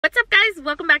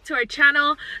welcome back to our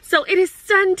channel. So it is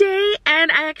Sunday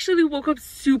and I actually woke up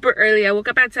super early. I woke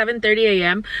up at 7:30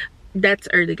 a.m. That's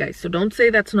early, guys, so don't say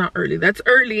that's not early. That's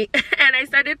early. And I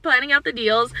started planning out the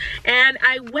deals and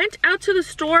I went out to the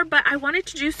store, but I wanted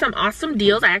to do some awesome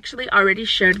deals. I actually already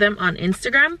shared them on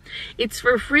Instagram. It's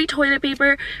for free toilet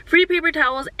paper, free paper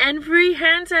towels, and free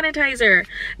hand sanitizer.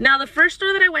 Now the first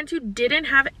store that I went to didn't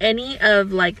have any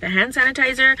of like the hand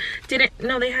sanitizer.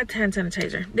 No, they had hand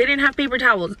sanitizer. They didn't have paper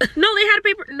towels. No, they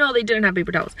didn't have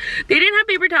paper towels. They didn't have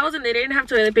paper towels and they didn't have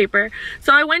toilet paper.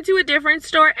 So I went to a different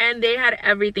store and they had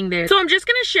everything there. So I'm just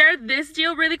gonna share this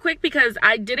deal really quick because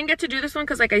I didn't get to do this one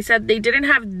because, like I said, they didn't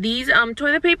have these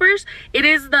toilet papers. It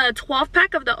is the 12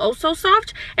 pack of the Oh So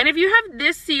Soft, and if you have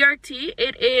this CRT,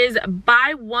 it is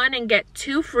buy one and get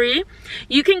two free.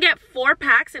 You can get 4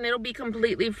 packs and it'll be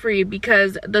completely free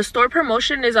because the store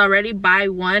promotion is already buy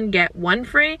one get one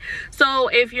free. So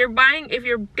if you're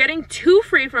getting 2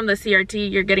 free from the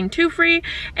CRT, you're getting 2 free,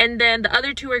 and then the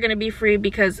other 2 are gonna be free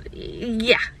because,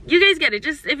 yeah, you guys get it.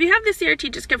 Just if you have the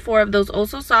CRT, just get 4 of those Oh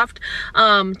So Soft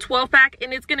 12 pack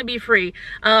and it's gonna be free.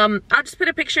 I'll just put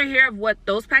a picture here of what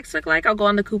those packs look like. I'll go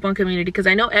on the coupon community because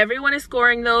I know everyone is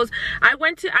scoring those. I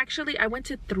went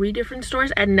to 3 different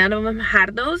stores and none of them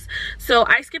had those, so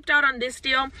I skipped out on this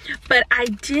deal. But I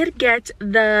did get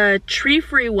the tree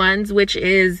free ones, which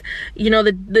is, you know,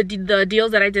 the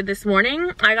deals that I did this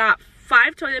morning. I got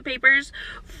 5 toilet papers,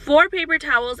 4 paper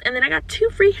towels, and then I got 2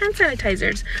 free hand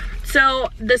sanitizers. So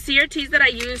the CRTs that I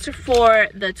used for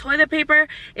the toilet paper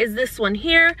is this one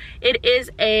here. It is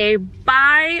a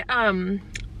buy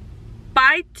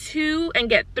 2 and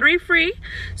get 3 free.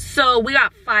 So we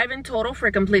got 5 in total for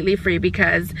completely free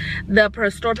because the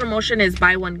store promotion is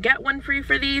buy 1 get 1 free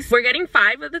for these. We're getting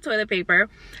 5 of the toilet paper.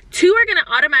 2 are gonna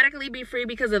automatically be free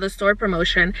because of the store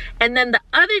promotion, and then the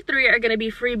other 3 are gonna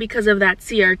be free because of that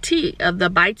CRT of the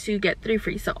buy 2 get 3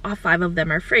 free. So all 5 of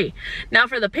them are free. Now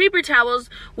for the paper towels,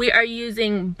 we are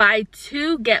using buy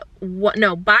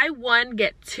 1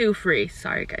 get 2 free.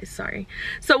 Sorry guys, sorry.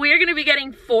 So we are gonna be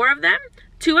getting 4 of them.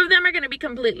 2 of them are going to be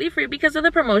completely free because of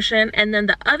the promotion, and then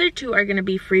the other 2 are going to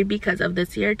be free because of the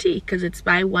CRT, because it's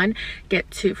buy 1 get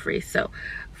 2 free. So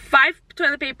 5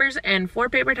 toilet papers and 4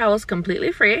 paper towels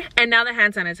completely free. And now the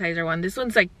hand sanitizer one. This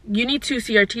one's like, you need 2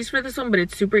 CRTs for this one, but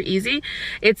it's super easy.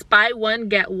 It's buy 1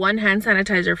 get 1 hand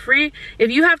sanitizer free. If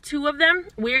you have 2 of them,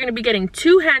 we are going to be getting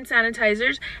 2 hand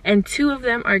sanitizers, and 2 of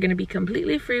them are going to be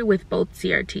completely free with both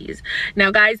CRTs.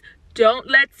 Now guys, don't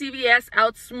let CVS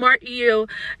outsmart you.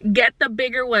 Get the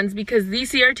bigger ones because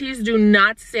these CRTs do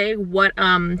not say what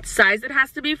size it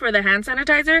has to be for the hand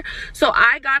sanitizer. So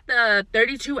I got the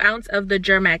 32 ounce of the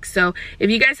Germex. So if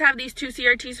you guys have these 2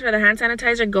 CRTs for the hand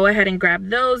sanitizer, go ahead and grab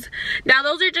those. Now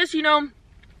those are just, you know,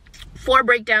 4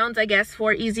 breakdowns, I guess,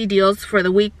 4 easy deals for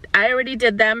the week. I already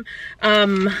did them.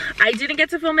 I didn't get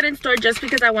to film it in store just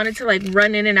because I wanted to like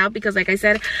run in and out because, like I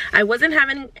said, I wasn't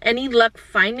having any luck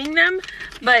finding them.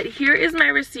 But here is my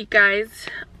receipt, guys.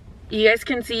 You guys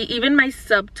can see even my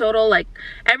subtotal, like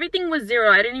everything was 0.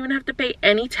 I didn't even have to pay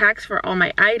any tax for all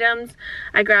my items.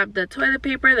 I grabbed the toilet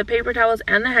paper, the paper towels,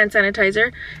 and the hand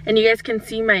sanitizer, and you guys can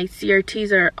see my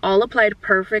CRTs are all applied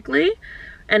perfectly,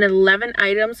 and 11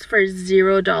 items for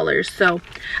 $0. So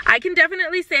I can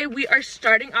definitely say we are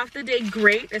starting off the day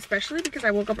great, especially because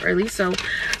I woke up early. So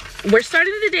we're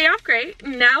starting the day off great.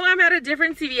 Now I'm at a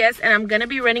different CVS and I'm gonna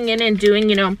be running in and doing,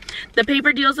 you know, the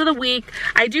paper deals of the week.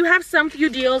 I do have some few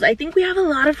deals. I think we have a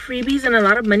lot of freebies and a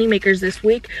lot of money makers this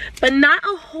week, but not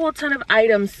a whole ton of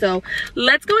items. So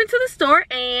let's go into the store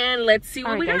and let's see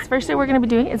what we got. First thing we're gonna be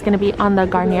doing is gonna be on the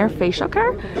Garnier facial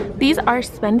care. These are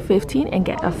spend $15 and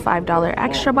get a $5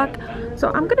 extra buck. So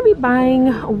I'm gonna be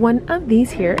buying one of these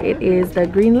here. It is the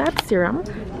Green Lab serum,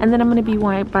 and then I'm gonna be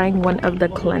buying one of the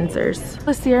cleansers.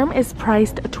 The serum is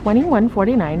priced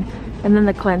 $21.49 and then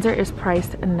the cleanser is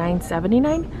priced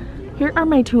 $9.79. Here are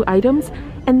my 2 items,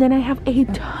 and then I have a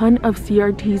ton of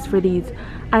CRTs for these.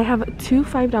 I have 2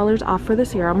 $5 off for the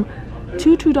serum,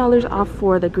 2 $2 off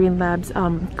for the Green Labs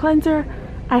cleanser.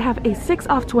 I have a 6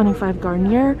 off 25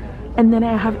 Garnier, and then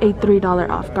I have a $3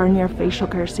 off Garnier facial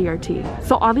care CRT.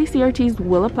 So all these CRTs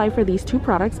will apply for these 2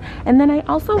 products. And then I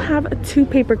also have 2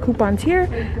 paper coupons here.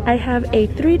 I have a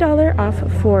 $3 off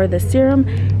for the serum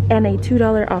and a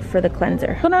 $2 off for the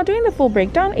cleanser. So now doing the full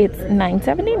breakdown, it's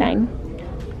 $9.79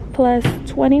 plus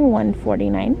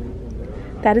 $21.49.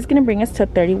 That is gonna bring us to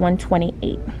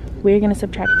 $31.28. We're gonna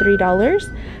subtract $3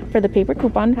 for the paper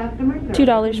coupon,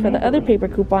 $2 for the other paper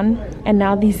coupon, and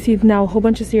now a whole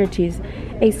bunch of CRTs.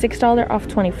 A $6 off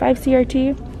 25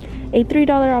 CRT, a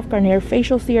 $3 off Garnier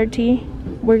facial CRT.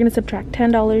 We're gonna subtract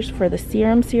 $10 for the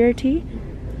serum CRT,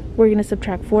 we're gonna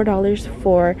subtract $4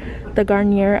 for the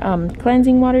Garnier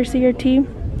cleansing water CRT,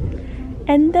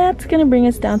 and that's gonna bring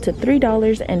us down to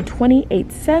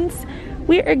 $3.28.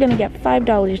 We are gonna get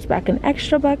 $5 back in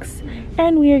extra bucks,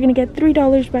 and we are gonna get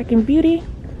 $3 back in beauty,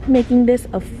 making this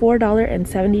a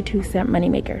 $4.72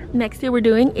 moneymaker. Next thing we're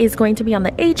doing is going to be on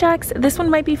the Ajax. This one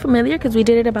might be familiar because we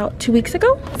did it about 2 weeks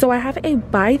ago. So I have a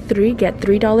buy 3 get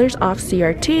 $3 off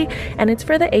CRT, and it's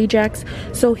for the Ajax.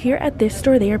 So here at this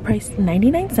store they are priced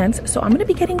 99 cents. So I'm going to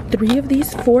be getting 3 of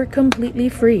these for completely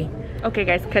free. Okay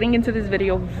guys, cutting into this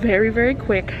video very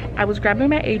quick. I was grabbing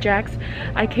my Ajax.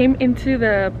 I came into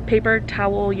the paper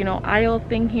towel, you know, aisle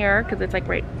thing here because it's like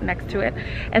right next to it.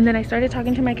 And then I started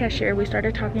talking to my cashier. We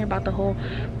started talking about the whole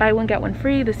buy one get one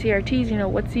free, the CRTs, you know,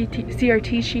 what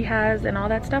CRTs she has and all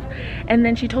that stuff. And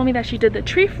then she told me that she did the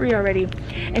tree free already.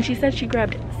 And she said she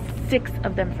grabbed 6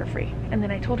 of them for free. And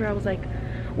then I told her, I was like,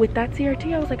 with that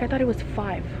CRT, I was like, I thought it was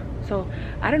 5. So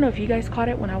I don't know if you guys caught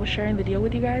it when I was sharing the deal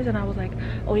with you guys, and I was like,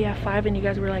 oh yeah, 5, and you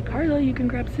guys were like, Carla, you can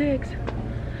grab 6.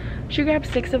 She grabbed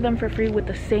 6 of them for free with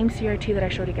the same CRT that I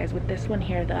showed you guys, with this one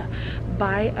here, the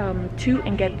buy 2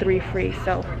 and get 3 free.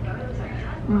 So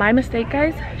my mistake,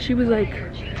 guys. She was like,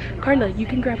 Carla, you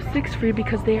can grab 6 free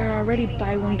because they are already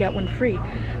buy 1 get 1 free.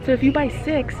 So if you buy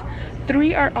 6,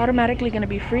 3 are automatically going to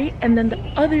be free, and then the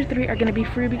other 3 are going to be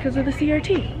free because of the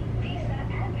CRT.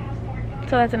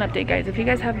 So that's an update, guys. If you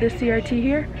guys have this CRT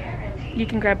here, you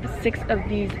can grab 6 of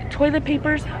these toilet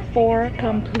papers for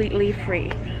completely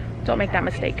free. Don't make that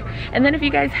mistake. And then if you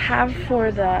guys have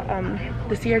for the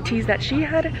CRTs that she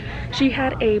had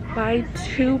a buy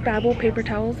 2 Babel paper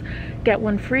towels, get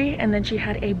 1 free, and then she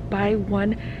had a buy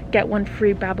 1 get 1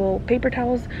 free Babel paper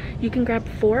towels. You can grab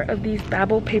 4 of these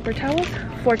Babel paper towels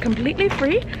for completely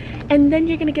free, and then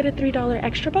you're gonna get a $3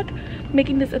 extra buck,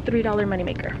 making this a $3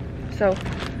 moneymaker. So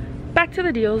back to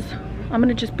the deals. I'm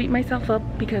gonna just beat myself up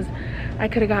because I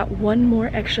could have got 1 more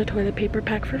extra toilet paper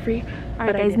pack for free.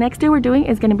 Alright guys, next day we're doing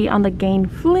is gonna be on the Gain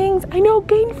Flings. I know,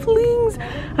 Gain Flings!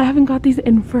 I haven't got these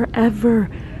in forever.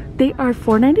 They are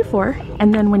 $4.94,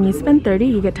 and then when you spend $30,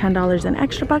 you get $10 in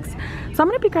extra bucks. So I'm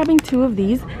gonna be grabbing 2 of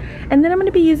these, and then I'm gonna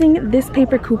be using this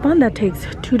paper coupon that takes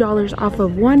 $2 off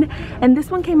of 1, and this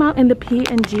one came out in the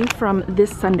P&G from this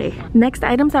Sunday. Next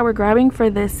items that we're grabbing for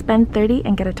this spend 30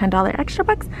 and get a $10 extra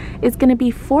bucks is gonna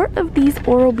be 4 of these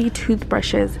Oral-B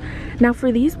toothbrushes. Now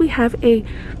for these, we have a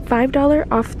 $5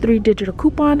 off 3 digital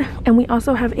coupon, and we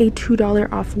also have a $2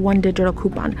 off 1 digital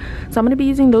coupon. So I'm gonna be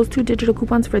using those 2 digital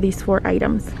coupons for these 4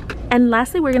 items. And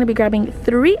lastly, we're going to be grabbing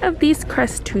 3 of these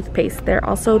Crest toothpaste. They're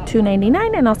also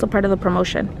 $2.99 and also part of the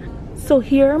promotion. So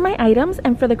here are my items,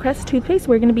 and for the Crest toothpaste,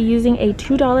 we're going to be using a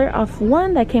 $2 off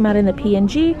 1 that came out in the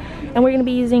P&G, and we're going to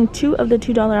be using 2 of the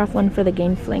 $2 off 1 for the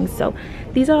Gain Flings. So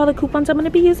these are all the coupons I'm going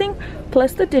to be using,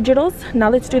 plus the digitals. Now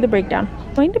let's do the breakdown.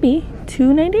 It's going to be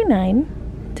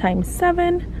 $2.99 times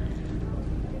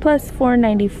 7 plus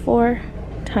 $4.94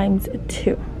 times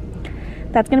 2.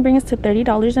 That's going to bring us to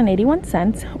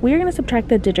 $30.81. We are going to subtract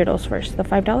the digitals first. The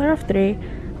 $5 off 3,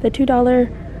 the $2,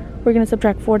 we're going to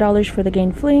subtract $4 for the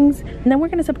Gain Flings, and then we're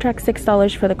going to subtract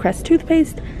 $6 for the Crest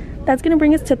toothpaste. That's going to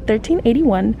bring us to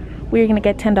 $13.81. We're going to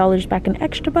get $10 back in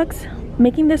extra bucks,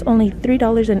 making this only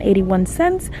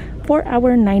 $3.81 for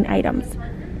our 9 items.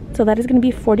 So that is going to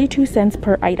be 42 cents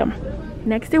per item.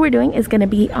 Next thing we're doing is going to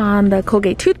be on the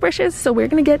Colgate toothbrushes. So we're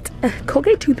going to get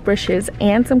Colgate toothbrushes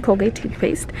and some Colgate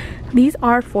toothpaste. These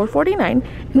are $4.49,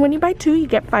 and when you buy 2, you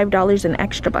get $5 in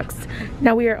extra bucks.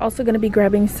 Now we are also going to be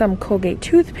grabbing some Colgate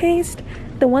toothpaste,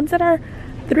 the ones that are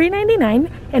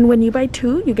 $3.99, and when you buy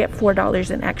 2, you get $4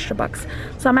 in extra bucks.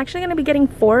 So I'm actually going to be getting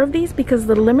 4 of these because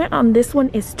the limit on this one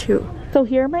is 2. So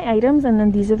here are my items, and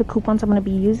then these are the coupons I'm going to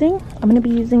be using. I'm going to be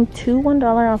using 2 $1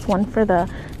 off 1 for the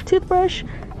toothbrush,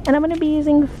 and I'm going to be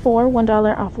using 4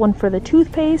 $1 off 1 for the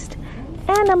toothpaste,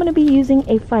 and I'm going to be using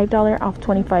a $5 off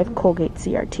 25 Colgate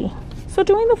CRT. So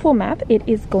doing the full math, it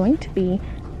is going to be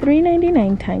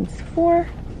 $3.99 times 4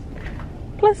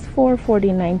 plus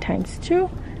 $4.49 times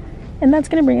 2, and that's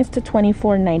going to bring us to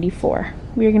 $24.94.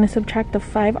 We are going to subtract the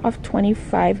 5 off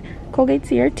 25 Colgate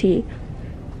CRT.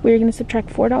 We are going to subtract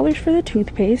 $4 for the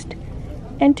toothpaste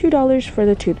and $2 for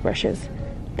the toothbrushes.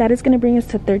 That is going to bring us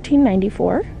to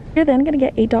 $13.94. You're then going to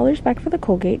get $8 back for the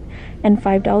Colgate and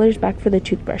 $5 back for the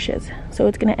toothbrushes. So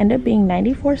it's going to end up being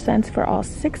 94 cents for all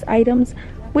 6 items,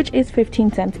 which is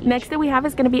 15 cents each. Next that we have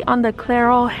is going to be on the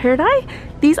Clairol hair dye.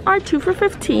 These are 2 for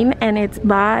 $15, and it's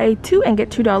buy 2 and get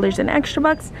 $2 in extra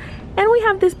bucks. And we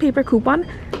have this paper coupon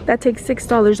that takes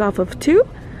 $6 off of 2.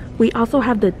 We also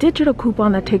have the digital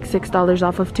coupon that takes $6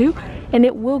 off of 2. and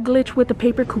it will glitch with the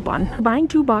paper coupon. Buying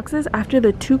 2 boxes, after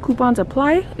the 2 coupons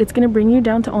apply, it's going to bring you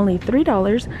down to only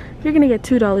 $3. You're going to get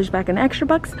 $2 back in extra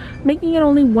bucks, making it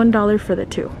only $1 for the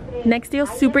 2. Next deal,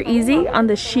 super easy on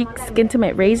the Chic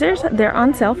Skintimate razors. They're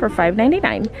on sale for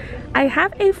 $5.99. I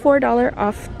have a $4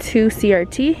 off 2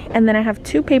 CRT, and then I have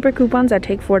 2 paper coupons that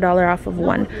take $4 off of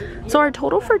 1. So our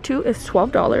total for 2 is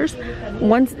 $12.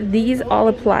 Once these all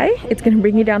apply, it's going to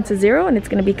bring you down to 0, and it's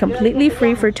going to be completely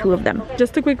free for 2 of them.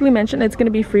 Just to quickly mention, it's going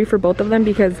to be free for both of them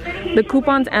because the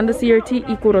coupons and the CRT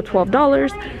equal to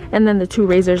 $12, and then the 2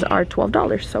 razors are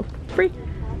 $12, so free.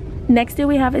 Next deal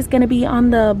we have is going to be on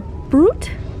the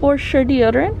Brute or Sure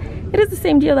deodorant. It is the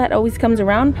same deal that always comes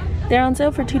around. They're on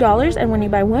sale for $2, and when you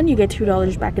buy 1, you get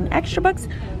 $2 back in extra bucks,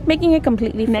 making it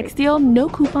completely free. Next deal, no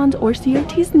coupons or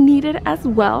CRTs needed as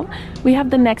well. We have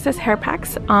the Nexus hair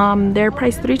packs. They're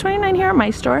priced $3.29 here at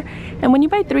my store, and when you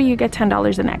buy 3, you get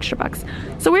 $10 in extra bucks.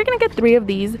 So we're gonna get 3 of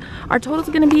these. Our total is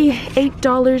gonna be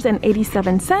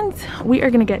 $8.87. We are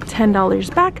gonna get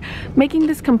 $10 back, making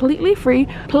this completely free,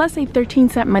 plus a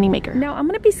 13-cent moneymaker. Now I'm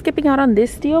gonna be skipping out on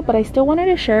this deal, but I still wanted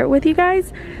to share it with you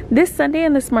guys. This Sunday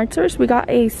in the Smart Source, we got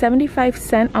a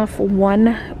 75-cent off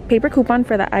 1 paper coupon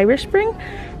for the Irish Spring,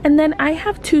 and then I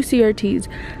have 2 CRTs.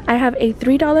 I have a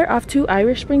 $3 off 2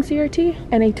 Irish Spring CRT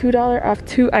and a $2 off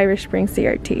 2 Irish Spring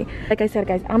CRT. Like I said,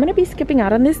 guys, I'm gonna be skipping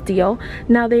out on this deal.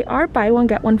 Now they are buy one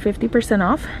get one 50%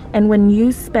 off, and when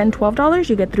you spend $12,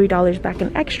 you get $3 back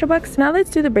in extra bucks. Now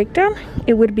let's do the breakdown.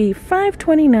 It would be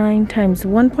 $5.29 times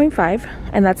 1.5,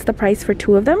 and that's the price for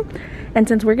 2 of them. And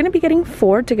since we're going to be getting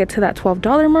 4 to get to that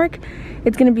 $12 mark,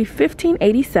 it's going to be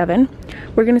 $15.87.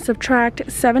 We're going to subtract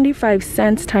 75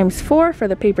 cents times 4 for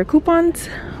the paper coupons.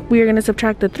 We are going to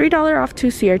subtract the $3 off 2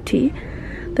 CRT,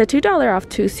 the $2 off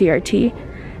 2 CRT,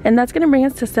 and that's going to bring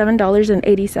us to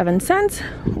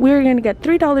 $7.87. We're going to get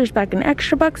 $3 back in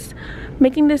extra bucks,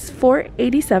 making this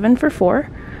 $4.87 for 4,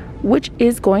 which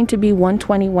is going to be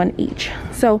 $1.21 each.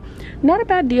 So not a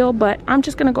bad deal, but I'm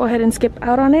just gonna go ahead and skip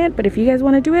out on it. But if you guys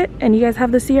want to do it and you guys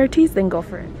have the CRTs, then go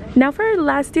for it. Now for our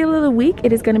last deal of the week,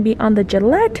 it is going to be on the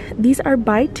Gillette. These are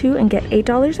buy 2 and get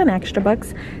 $8 in extra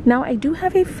bucks. Now I do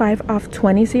have a 5 off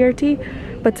 20 CRT,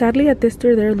 but sadly at this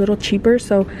store they're a little cheaper,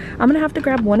 so I'm gonna have to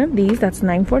grab one of these that's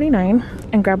 $9.49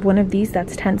 and grab one of these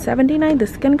that's $10.79, the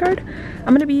Skin Guard.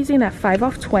 I'm gonna be using that 5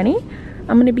 off 20.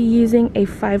 I'm going to be using a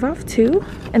 5 off 2,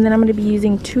 and then I'm going to be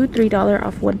using 2 $3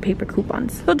 off 1 paper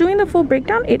coupons. So doing the full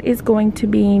breakdown, it is going to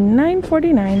be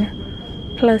 $9.49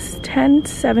 plus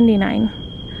 $10.79,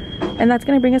 and that's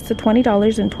going to bring us to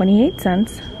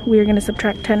 $20.28. We are going to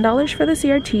subtract $10 for the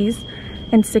CRTs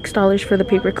and $6 for the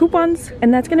paper coupons,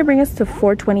 and that's going to bring us to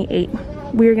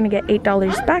 $4.28. We are going to get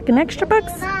 $8 back in extra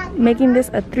bucks, making this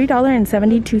a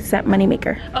 $3.72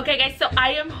 moneymaker. Okay guys, so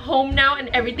I am home now and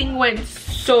everything went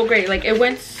so great. Like, it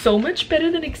went so much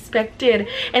better than expected,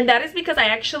 and that is because I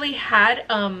actually had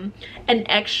an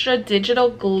extra digital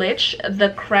glitch, the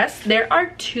Crest. There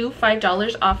are 2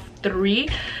 $5 off 3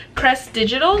 Crest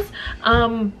digitals,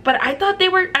 but I thought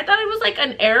it was like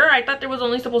an error. I thought there was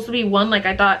only supposed to be 1. Like,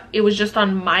 I thought it was just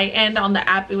on my end. On the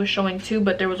app it was showing 2,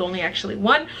 but there was only actually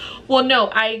 1. Well,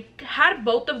 no, I had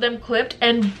both of them clipped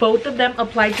and both of them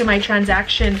applied to my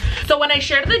transaction. So when I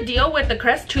shared the deal with the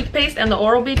Crest toothpaste and the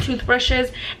Oral-B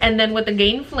toothbrushes, and then with the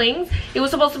Gain Flings, it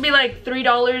was supposed to be like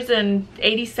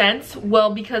 $3.80.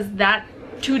 Well, because that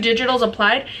 2 digitals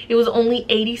applied, it was only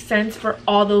 80 cents for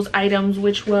all those items,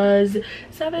 which was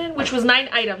 9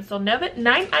 items. So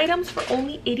 9 items for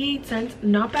only 88 cents.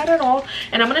 Not bad at all.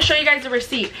 And I'm going to show you guys the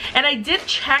receipt. And I did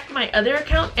check my other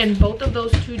account, and both of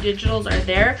those 2 digitals are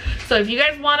there. So if you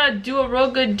guys want to do a real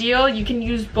good deal, you can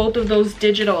use both of those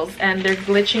digitals, and they're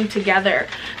glitching together.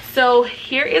 So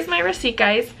here is my receipt,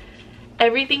 guys.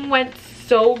 Everything went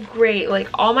so great. Like,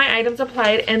 all my items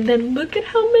applied, and then look at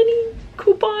how many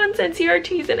coupons and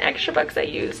CRTs and extra bucks I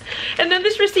used. And then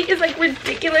this receipt is like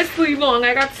ridiculously long.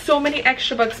 I got so many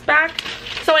extra bucks back.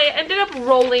 So I ended up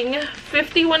rolling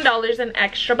 $51 in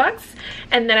extra bucks,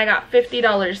 and then I got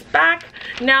 $50 back.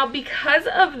 Now because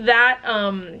of that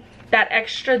that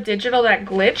extra digital that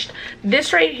glitched,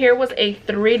 this right here was a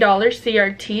 $3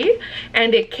 CRT,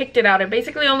 and it kicked it out. It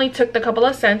basically only took the couple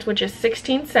of cents, which is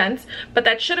 16 cents, but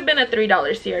that should have been a $3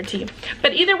 CRT.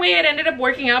 But either way, it ended up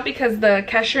working out because the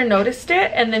cashier noticed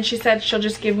it, and then she said she'll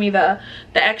just give me the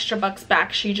extra bucks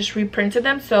back. She just reprinted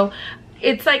them, so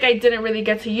it's like I didn't really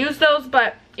get to use those.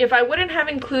 But if I wouldn't have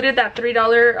included that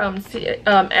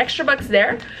 $3 extra bucks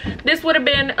there, this would have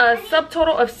been a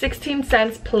subtotal of 16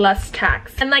 cents plus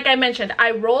tax. And like I mentioned,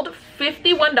 I rolled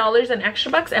 $51 in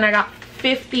extra bucks and I got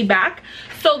 50 back.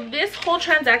 So this whole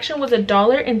transaction was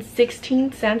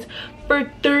 $1.16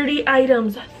 for 30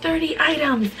 items. 30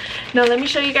 items. Now let me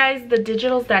show you guys the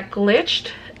digitals that glitched.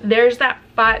 There's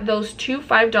those two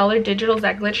 $5 digitals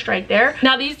that glitched right there.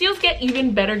 Now these deals get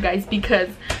even better, guys, because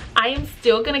I am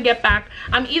still gonna get back,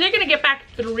 I'm either gonna get back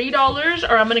 $3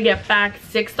 or I'm gonna get back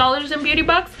 $6 in beauty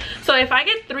bucks. So if I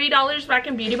get $3 back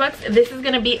in beauty bucks, this is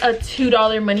gonna be a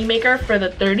 $2 moneymaker for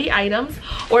the 30 items.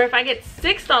 Or if I get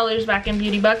 $6 back in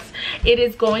beauty bucks, it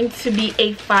is going to be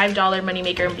a $5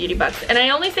 moneymaker in beauty bucks. And I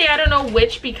only say I don't know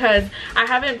which because I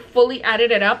haven't fully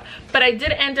added it up, but I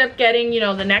did end up getting, you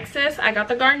know, the Nexus, I got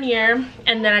the Garnier,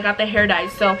 and then I got the hair dye.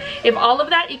 So if all of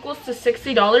that equals to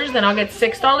 $60, then I'll get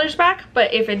 $6 back.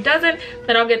 But if it doesn't,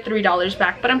 then I'll get $3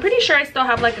 back. But I'm pretty sure I still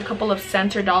have like a couple of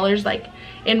cents or dollars like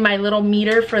in my little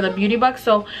meter for the beauty bucks,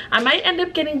 so I might end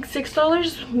up getting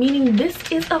 $6, meaning this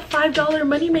is a $5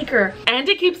 moneymaker. And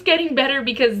it keeps getting better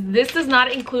because this does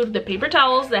not include the paper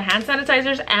towels, the hand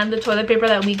sanitizers, and the toilet paper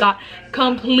that we got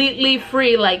completely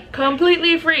free, like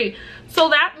completely free. So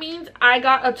that means I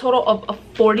got a total of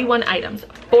 41 items.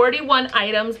 41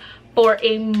 items for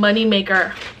a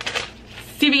moneymaker.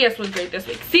 CVS was great this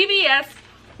week. CVS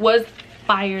was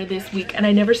fire this week, and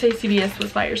I never say CVS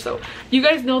was fire, so you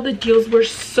guys know the deals were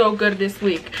so good this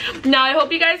week. Now I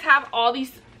hope you guys have all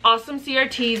these awesome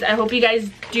CRTs. I hope you guys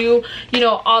do, you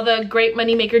know, all the great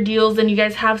moneymaker deals, and you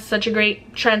guys have such a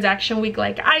great transaction week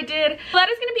like I did. So that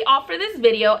is going to be all for this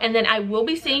video, and then I will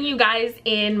be seeing you guys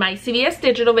in my CVS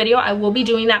digital video. I will be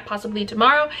doing that possibly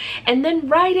tomorrow. And then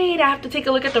Rite Aid, I have to take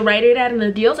a look at the Rite Aid ad and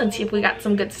the deals and see if we got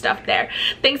some good stuff there.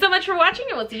 Thanks so much for watching,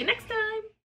 and we'll see you next time.